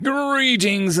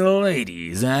Greetings,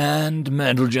 ladies and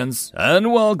gents,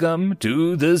 and welcome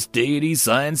to this daily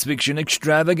science fiction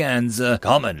extravaganza,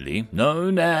 commonly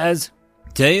known as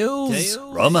Tales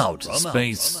from Outer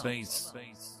Space.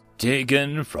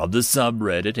 Taken from the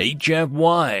subreddit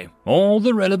HFY. All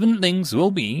the relevant links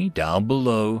will be down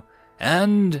below.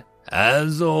 And,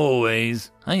 as always,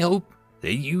 I hope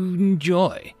that you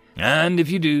enjoy. And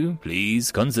if you do,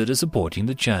 please consider supporting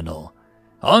the channel.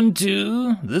 On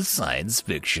to the science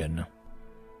fiction.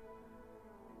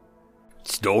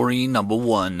 Story number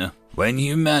 1. When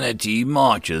humanity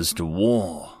marches to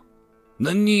war.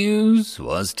 The news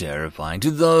was terrifying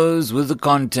to those with the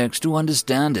context to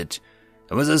understand it.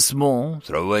 It was a small,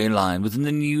 throwaway line within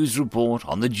the news report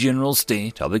on the general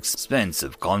state of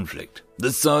expensive conflict.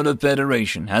 The Solar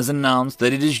Federation has announced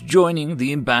that it is joining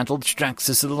the embattled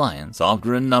Straxus Alliance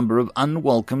after a number of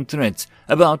unwelcome threats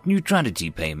about neutrality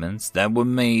payments that were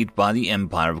made by the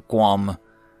Empire of Guam.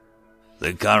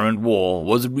 The current war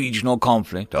was a regional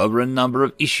conflict over a number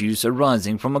of issues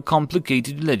arising from a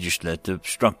complicated legislative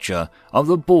structure of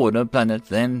the border planet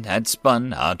that had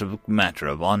spun out of a matter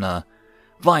of honor.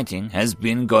 Fighting has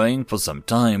been going for some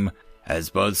time, as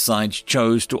both sides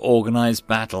chose to organize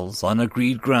battles on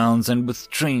agreed grounds and with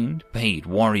trained, paid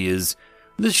warriors.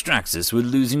 The Straxus were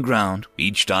losing ground,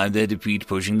 each time their defeat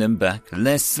pushing them back,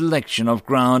 less selection of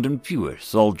ground and fewer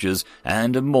soldiers,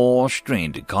 and a more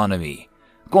strained economy.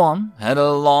 Guam had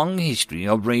a long history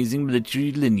of raising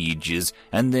military lineages,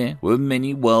 and there were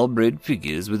many well-bred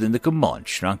figures within the command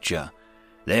structure.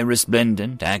 Their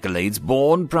resplendent accolades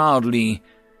borne proudly.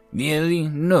 Nearly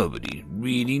nobody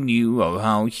really knew of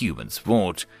how humans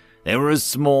fought. They were a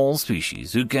small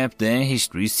species who kept their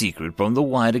history secret from the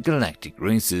wider galactic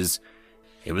races.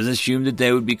 It was assumed that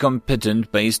they would be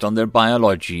competent based on their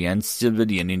biology and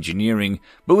civilian engineering,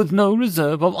 but with no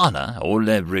reserve of honor or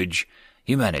leverage.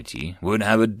 Humanity would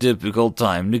have a difficult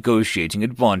time negotiating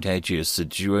advantageous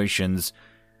situations.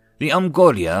 The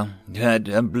Umgolia had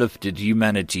uplifted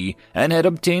humanity and had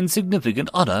obtained significant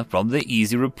honor from their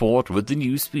easy rapport with the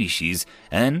new species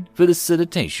and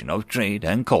facilitation of trade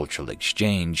and cultural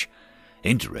exchange.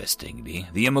 Interestingly,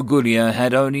 the Umgolia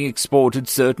had only exported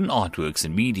certain artworks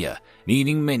and media,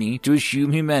 leading many to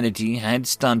assume humanity had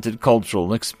stunted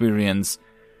cultural experience,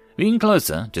 being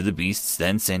closer to the beasts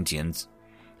than sentients.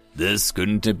 This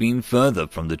couldn't have been further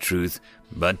from the truth,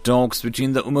 but talks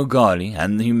between the Umgali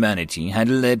and the humanity had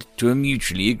led to a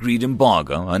mutually agreed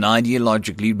embargo on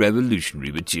ideologically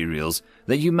revolutionary materials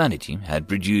that humanity had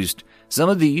produced. Some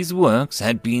of these works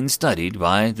had been studied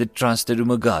by the trusted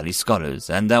Umgali scholars,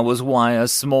 and that was why a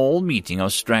small meeting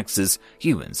of Straxus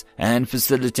humans and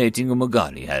facilitating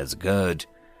Umgali has occurred.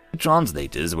 The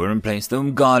translators were in place. The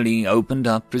Umgali opened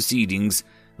up proceedings.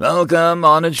 Welcome,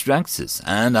 honored Straxus,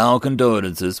 and our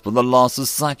condolences for the loss of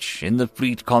such in the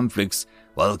fleet conflicts.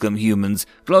 Welcome, humans,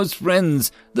 close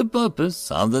friends. The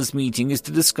purpose of this meeting is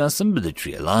to discuss a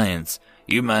military alliance.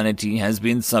 Humanity has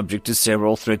been subject to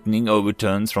several threatening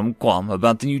overturns from Guam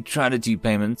about the neutrality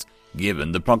payments.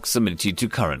 Given the proximity to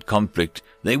current conflict,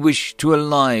 they wish to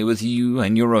ally with you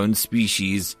and your own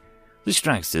species. The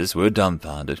Straxus were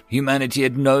dumbfounded. Humanity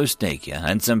had no stake here,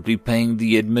 and simply paying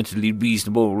the admittedly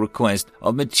reasonable request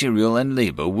of material and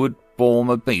labor would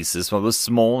form a basis for a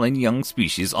small and young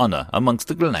species' honor amongst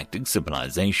the galactic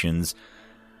civilizations.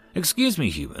 Excuse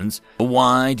me, humans,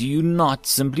 why do you not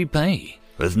simply pay?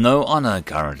 With no honor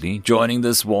currently, joining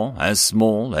this war, as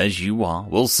small as you are,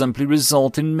 will simply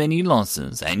result in many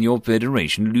losses and your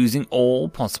federation losing all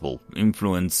possible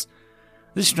influence.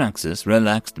 The Straxus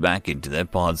relaxed back into their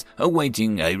pods,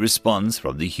 awaiting a response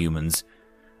from the humans.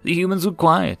 The humans were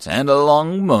quiet, and a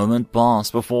long moment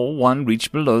passed before one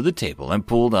reached below the table and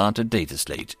pulled out a data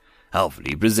slate.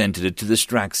 Helpfully presented it to the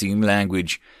Straxian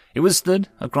language. It was slid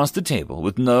across the table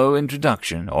with no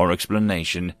introduction or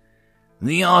explanation.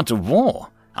 The art of war.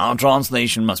 Our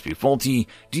translation must be faulty.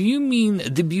 Do you mean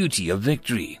the beauty of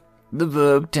victory? The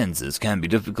verb tenses can be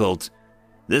difficult.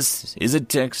 This is a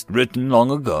text written long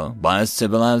ago by a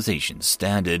civilization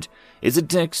standard. It's a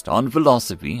text on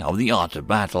philosophy of the art of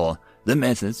battle, the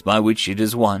methods by which it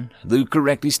is won, though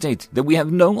correctly state that we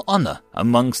have no honor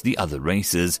amongst the other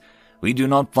races. We do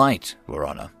not fight for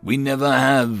honor. We never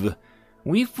have.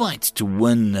 We fight to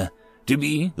win, to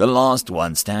be the last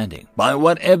one standing, by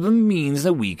whatever means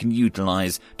that we can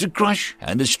utilize, to crush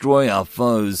and destroy our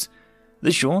foes.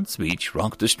 The short speech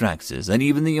rocked the Straxus and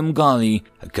even the Umgali,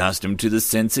 accustomed to the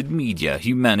censored media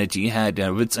humanity had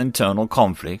of its internal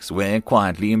conflicts, were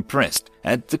quietly impressed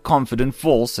at the confident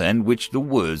force in which the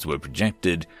words were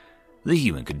projected. The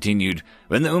human continued.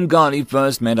 When the Umgali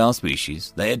first met our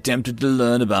species, they attempted to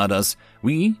learn about us.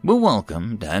 We were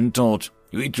welcomed and taught.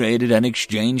 We traded and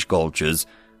exchanged cultures.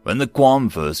 When the Quam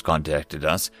first contacted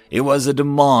us, it was a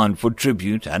demand for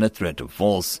tribute and a threat of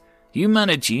force.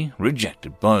 Humanity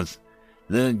rejected both.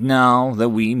 Now that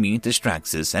we meet the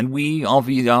Straxus, and we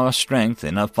offer our strength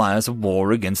in our fires of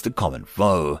war against a common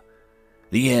foe.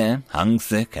 The air hung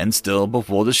thick and still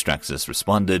before the Straxus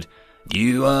responded.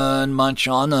 You earn much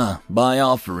honor by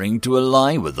offering to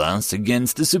ally with us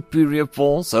against a superior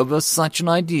force over such an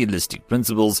idealistic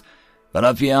principles, but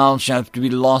I fear I'll have to be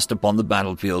lost upon the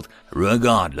battlefield.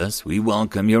 Regardless, we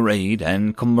welcome your aid,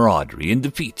 and camaraderie in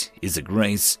defeat is a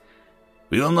grace.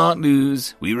 We will not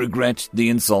lose. We regret the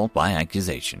insult by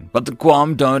accusation, but the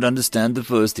Quam don't understand the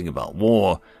first thing about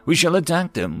war. We shall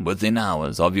attack them within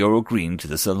hours of your agreeing to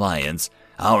this alliance.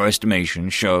 Our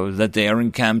estimations show that their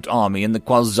encamped army in the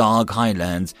Quazarg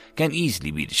Highlands can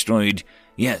easily be destroyed.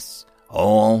 Yes,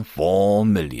 all 4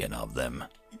 million of them.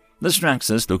 The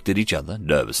Straxus looked at each other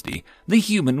nervously. The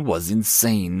human was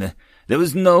insane. There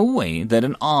was no way that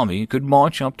an army could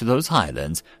march up to those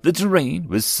highlands. The terrain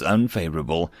was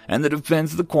unfavorable, and the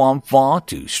defense of the Quam far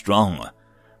too strong.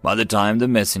 By the time the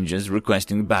messengers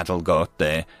requesting the battle got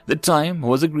there, the time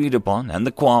was agreed upon, and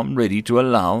the Quam ready to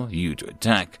allow you to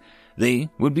attack. They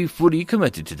would be fully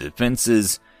committed to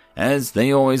defenses, as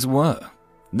they always were.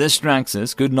 The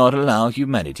Straxus could not allow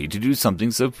humanity to do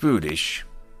something so foolish.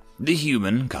 The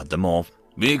human cut them off.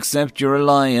 We accept your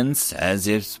alliance,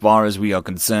 as far as we are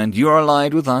concerned, you are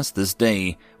allied with us this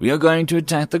day. We are going to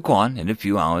attack the Quan in a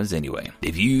few hours anyway.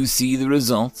 If you see the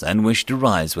results and wish to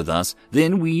rise with us,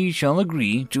 then we shall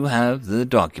agree to have the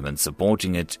documents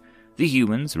supporting it. The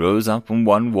humans rose up and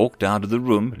one walked out of the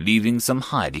room, leaving some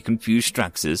highly confused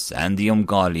Straxus and the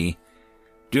Umgali.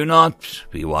 Do not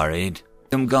be worried.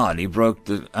 Umgali broke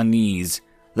the unease.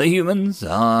 The humans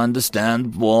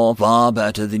understand war far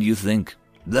better than you think.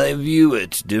 They view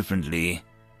it differently.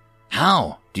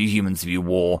 How do humans view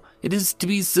war? It is to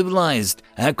be civilized,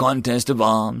 a contest of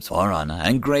arms for honor,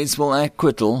 and graceful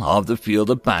acquittal of the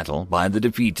field of battle by the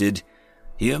defeated.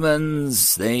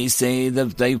 Humans, they say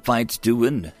that they fight to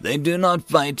win. They do not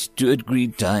fight to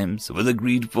agreed times. With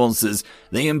agreed forces,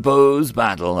 they impose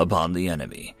battle upon the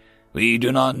enemy. We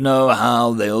do not know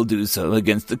how they'll do so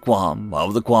against the Quam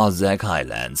of the Quazak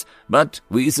Highlands, but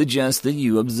we suggest that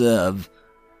you observe.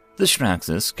 The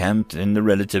Straxus camped in the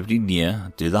relatively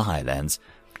near to the highlands.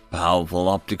 Powerful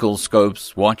optical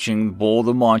scopes watching bore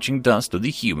the marching dust of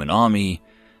the human army.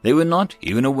 They were not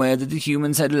even aware that the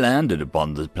humans had landed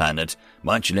upon the planet,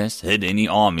 much less had any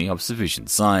army of sufficient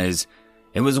size.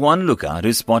 It was one lookout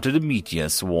who spotted a meteor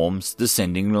swarms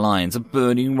descending lines of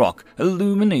burning rock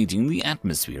illuminating the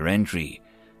atmosphere entry.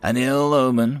 An ill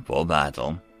omen for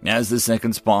battle. As the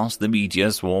seconds passed, the meteor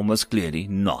swarm was clearly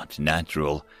not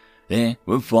natural. There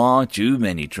were far too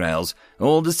many trails,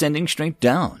 all descending straight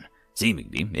down,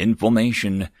 seemingly in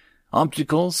formation.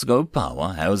 Optical scope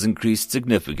power has increased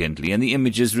significantly, and the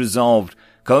images resolved.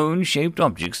 Cone-shaped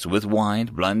objects with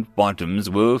wide, blunt bottoms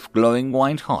were glowing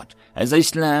white-hot as they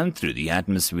slammed through the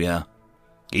atmosphere.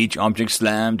 Each object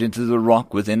slammed into the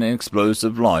rock with an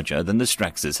explosive larger than the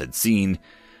Straxus had seen.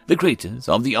 The craters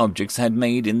of the objects had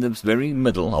made in the very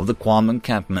middle of the Quam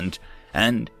encampment,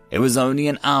 and it was only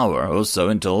an hour or so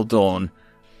until dawn.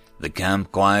 The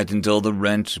camp quiet until the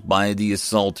rent by the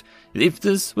assault. If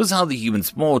this was how the humans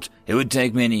fought, it would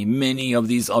take many of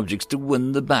these objects to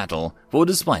win the battle, for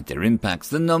despite their impacts,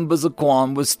 the numbers of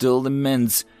Quam were still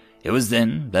immense. It was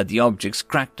then that the objects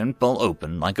cracked and fell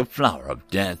open like a flower of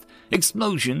death,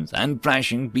 explosions and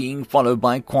crashing being followed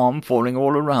by Quam falling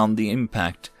all around the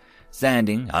impact.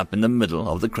 Standing up in the middle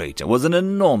of the crater was an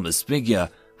enormous figure,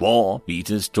 4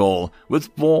 meters tall, with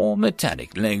 4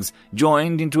 metallic legs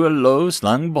joined into a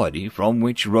low-slung body from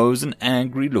which rose an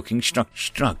angry-looking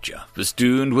structure,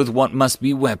 festooned with what must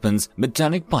be weapons,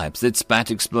 metallic pipes that spat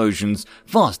explosions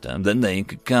faster than they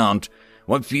could count.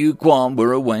 What few Quam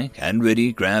were awake and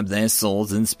ready grabbed their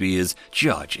swords and spears,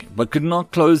 charging, but could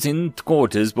not close in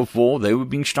quarters before they were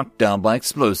being struck down by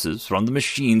explosives from the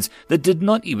machines that did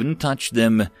not even touch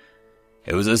them.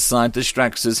 It was a sight the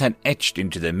Straxus had etched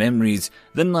into their memories,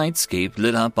 the nightscape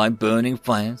lit up by burning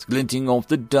fires glinting off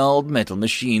the dulled metal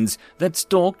machines that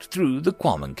stalked through the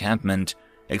Quam encampment,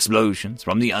 explosions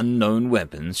from the unknown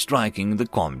weapons striking the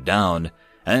Quam down,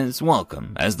 as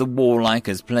welcome as the warlike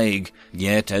as plague,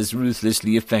 yet as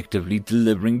ruthlessly effectively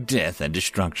delivering death and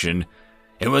destruction.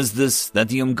 It was this that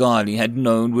the Umgali had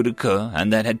known would occur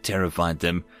and that had terrified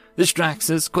them. The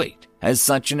Straxus quaked as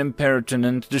such an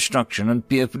impertinent destruction and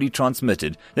fearfully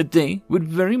transmitted that they would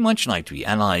very much like to be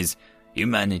allies.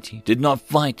 Humanity did not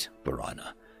fight for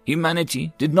honor.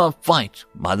 Humanity did not fight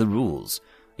by the rules.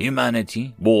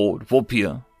 Humanity warred for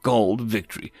pure cold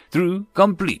victory through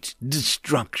complete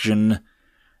destruction.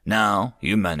 Now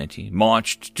humanity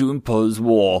marched to impose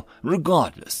war,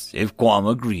 regardless if Guam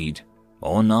agreed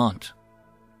or not.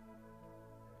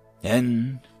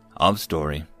 End of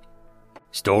story.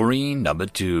 Story number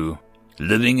 2.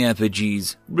 Living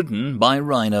Effigies, written by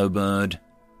Rhino Bird.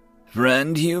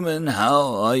 Friend human,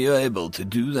 how are you able to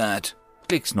do that?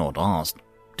 Clicksnort asked.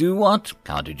 Do what?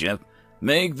 Countered Jeff.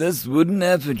 Make this wooden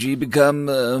effigy become,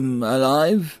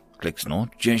 alive?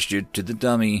 Clicksnort gestured to the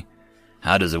dummy.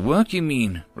 How does it work, you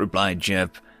mean? Replied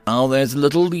Jeff. Well, there's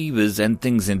little levers and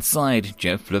things inside.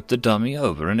 Jeff flipped the dummy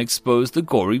over and exposed the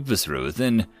gory viscera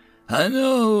within. I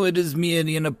know it is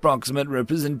merely an approximate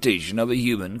representation of a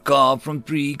human carved from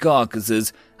 3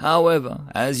 carcasses. However,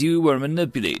 as you were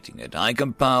manipulating it, I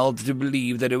compelled to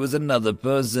believe that it was another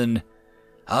person.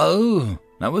 Oh,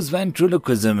 that was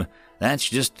ventriloquism. That's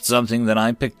just something that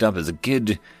I picked up as a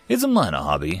kid. It's a minor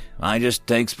hobby. I just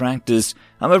takes practice.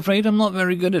 I'm afraid I'm not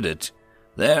very good at it.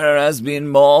 There has been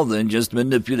more than just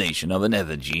manipulation of an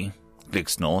effigy.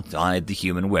 Clicksnort eyed the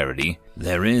human warily.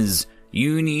 There is.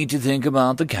 You need to think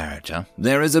about the character.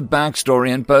 There is a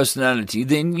backstory and personality,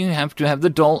 then you have to have the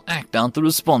doll act out the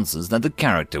responses that the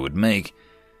character would make.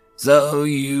 So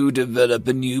you develop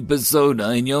a new persona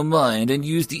in your mind and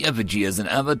use the effigy as an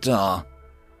avatar.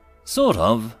 Sort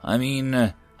of. I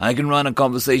mean, I can run a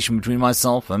conversation between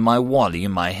myself and my Wally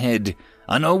in my head.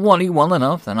 I know Wally well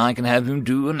enough that I can have him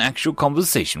do an actual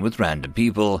conversation with random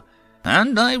people.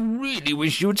 And I really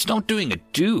wish you would stop doing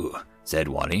it too, said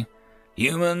Wally.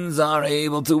 Humans are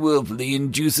able to willfully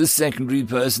induce a secondary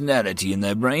personality in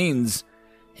their brains.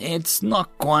 It's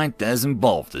not quite as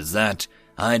involved as that.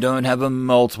 I don't have a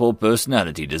multiple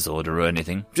personality disorder or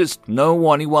anything. Just know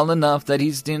Wally well enough that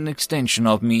he's an extension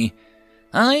of me.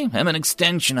 I am an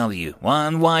extension of you.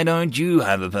 Why don't you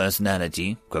have a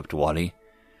personality? Quipped Wally.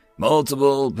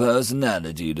 Multiple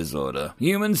personality disorder.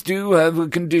 Humans do have a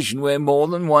condition where more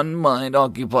than one mind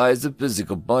occupies the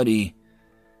physical body.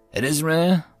 It is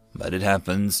rare, but it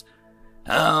happens.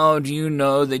 How do you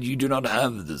know that you do not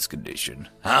have this condition?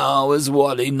 How is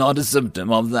Wally not a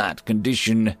symptom of that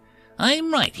condition?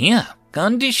 I'm right here.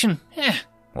 Condition.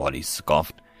 Wally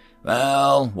scoffed.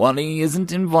 Well, Wally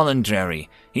isn't involuntary.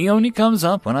 He only comes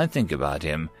up when I think about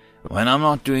him. When I'm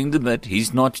not doing the bit,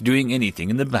 he's not doing anything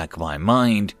in the back of my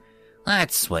mind.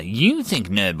 That's what you think,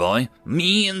 nerd boy.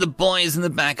 Me and the boys in the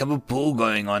back of a pool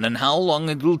going on, and how long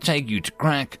it will take you to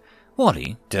crack.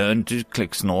 Wally turned to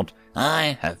Clicksnort.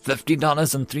 I have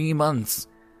 $50 in 3 months.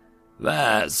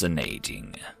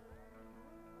 Fascinating.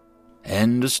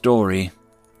 End of story.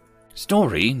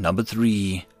 Story number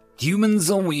 3. Humans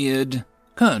are weird.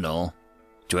 Colonel.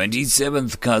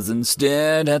 27th cousin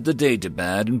stared at the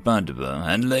datapad in front of her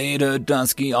and laid her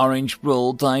dusky orange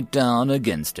frill tight down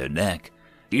against her neck.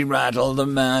 She rattled her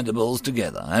mandibles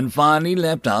together and finally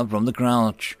leapt up from the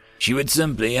crouch. She would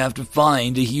simply have to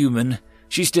find a human.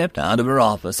 She stepped out of her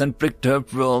office and flicked her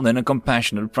frill in a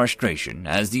compassionate frustration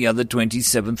as the other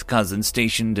 27th cousin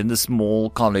stationed in the small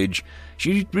college.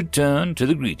 She returned to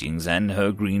the greetings and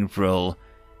her green frill.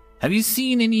 Have you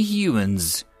seen any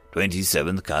humans?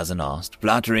 27th cousin asked,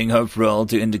 fluttering her frill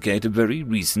to indicate a very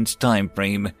recent time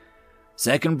frame.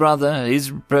 Second brother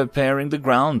is preparing the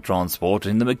ground transport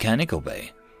in the mechanical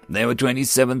bay. Their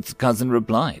 27th cousin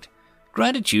replied.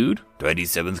 Gratitude.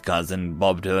 27th cousin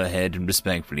bobbed her head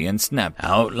respectfully and snapped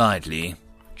out lightly.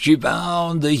 She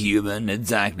found the human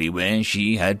exactly where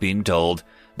she had been told,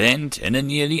 bent in a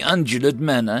nearly undulate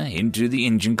manner into the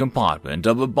engine compartment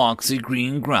of a boxy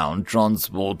green ground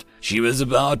transport. She was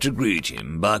about to greet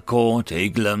him, but caught a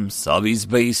glimpse of his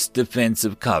base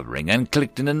defensive covering and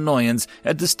clicked in annoyance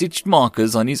at the stitched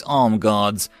markers on his arm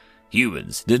guards.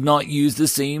 Humans did not use the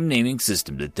same naming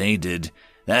system that they did.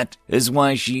 That is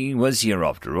why she was here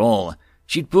after all.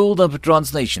 She'd pulled up a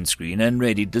translation screen and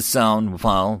readied the sound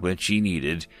file which she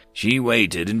needed. She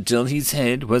waited until his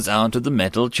head was out of the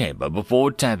metal chamber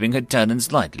before tapping her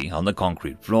talons lightly on the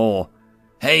concrete floor.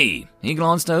 Hey! He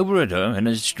glanced over at her in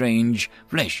a strange,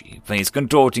 fleshy face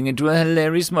contorting into a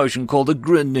hilarious motion called a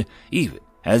grin, even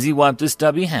as he wiped his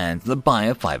stubby hands on the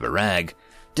biofiber rag.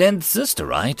 10th sister,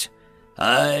 right?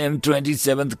 I am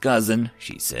 27th cousin,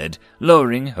 she said,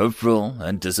 lowering her frill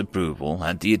in disapproval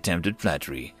at the attempted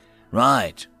flattery.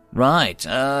 Right,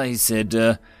 he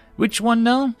said, which one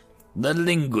now? The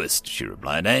linguist, she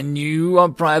replied, and you are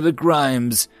Private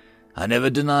Grimes. I never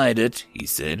denied it, he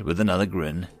said with another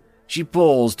grin. She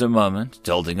paused a moment,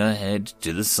 tilting her head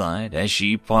to the side as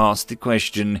she passed the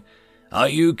question. Are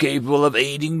you capable of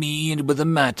aiding me with a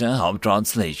matter of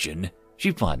translation?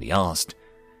 She finally asked.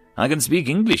 I can speak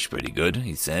English pretty good,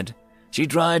 he said. She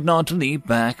tried not to leap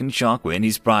back in shock when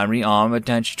his primary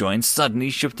arm-attached joint suddenly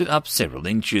shifted up several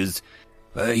inches.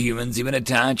 Her humans even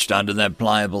attached under that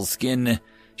pliable skin.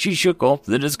 She shook off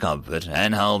the discomfort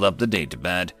and held up the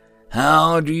datapad.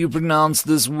 "How do you pronounce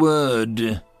this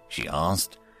word?" she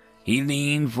asked. He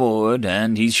leaned forward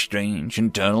and his strange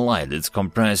internal eyelids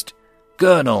compressed.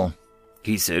 "Colonel,"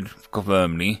 he said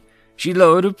firmly. She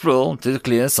lowered her frill to a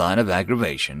clear sign of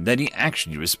aggravation that he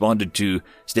actually responded to,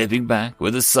 stepping back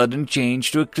with a sudden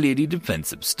change to a clearly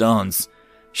defensive stance.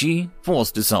 She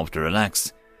forced herself to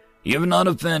relax. "You have not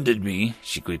offended me,"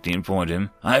 she quickly informed him.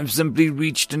 "I have simply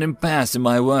reached an impasse in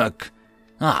my work."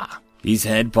 "Ah." His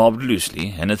head bobbed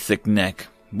loosely in a thick neck.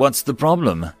 "What's the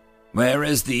problem?" "Where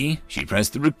is the—" She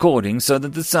pressed the recording so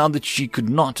that the sound that she could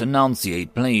not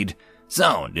enunciate played.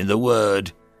 "Sound in the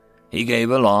word." He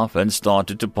gave a laugh and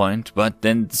started to point, but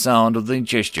then the sound of the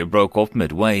gesture broke off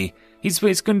midway. His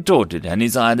face contorted and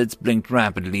his eyelids blinked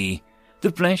rapidly.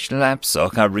 The flesh laps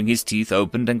covering his teeth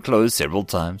opened and closed several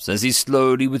times as he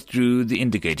slowly withdrew the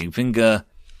indicating finger.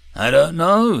 "I don't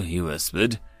know," he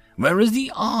whispered. "Where is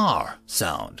the R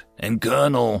sound? And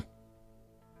Colonel?"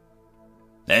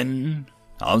 End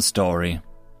of story.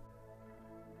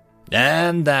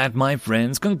 And that, my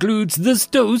friends, concludes this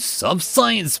dose of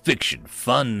science fiction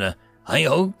fun. I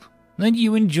hope that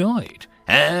you enjoyed.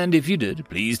 And if you did,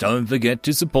 please don't forget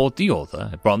to support the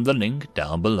author from the link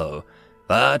down below.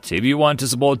 But if you want to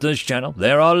support this channel,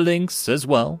 there are links as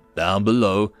well down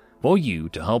below for you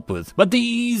to help with. But the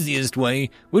easiest way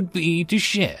would be to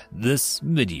share this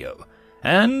video.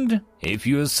 And if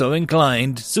you are so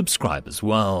inclined, subscribe as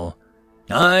well.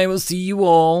 I will see you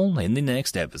all in the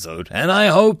next episode, and I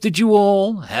hope that you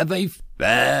all have a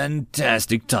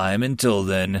fantastic time until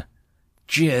then.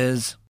 Cheers.